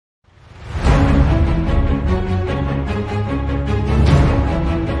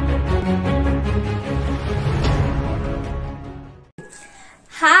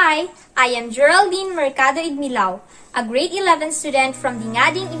Hi, I am Geraldine Mercado Idmilao, a grade 11 student from the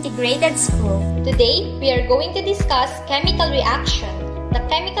Ngading Integrated School. Today, we are going to discuss chemical reaction, the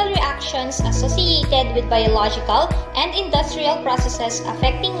chemical reactions associated with biological and industrial processes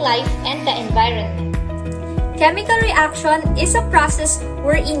affecting life and the environment. Chemical reaction is a process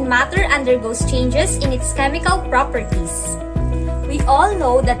wherein matter undergoes changes in its chemical properties. We all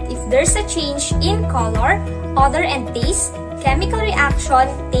know that if there's a change in color, odor, and taste, chemical reaction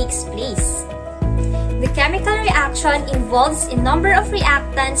takes place. The chemical reaction involves a number of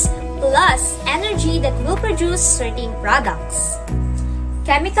reactants plus energy that will produce certain products.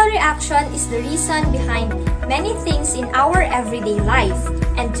 Chemical reaction is the reason behind many things in our everyday life,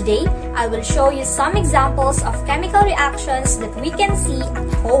 and today I will show you some examples of chemical reactions that we can see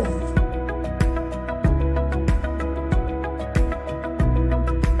at home.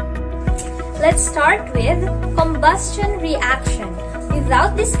 Let's start with combustion reaction.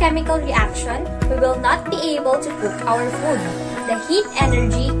 Without this chemical reaction, we will not be able to cook our food. The heat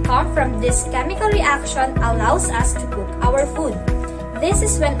energy come from this chemical reaction allows us to cook our food. This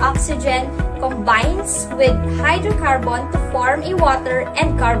is when oxygen combines with hydrocarbon to form a water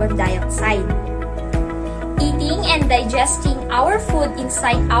and carbon dioxide. Eating and digesting our food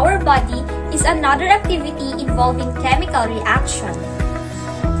inside our body is another activity involving chemical reaction.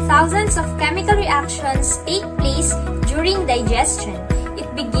 Thousands of chemical reactions take place during digestion. It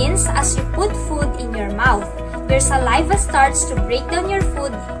begins as you put food in your mouth. Your saliva starts to break down your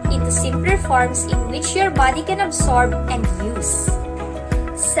food into simpler forms in which your body can absorb and use.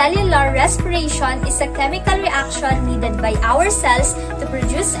 Cellular respiration is a chemical reaction needed by our cells to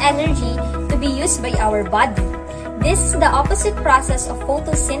produce energy to be used by our body. This is the opposite process of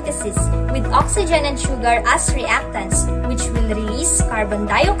photosynthesis with oxygen and sugar as reactants, which will release carbon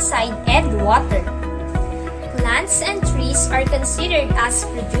dioxide and water. Plants and trees are considered as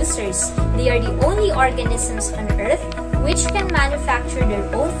producers. They are the only organisms on Earth which can manufacture their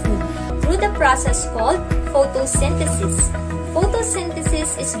own food through the process called photosynthesis.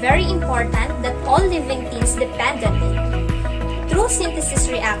 Photosynthesis is very important that all living things depend on it. Through synthesis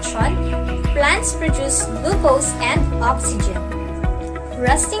reaction, plants produce glucose and oxygen.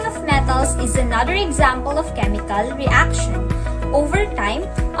 Rusting of metals is another example of chemical reaction. Over time,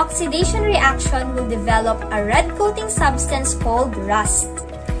 oxidation reaction will develop a red coating substance called rust.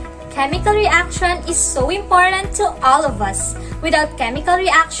 Chemical reaction is so important to all of us. Without chemical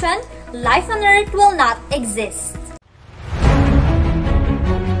reaction, life on Earth will not exist.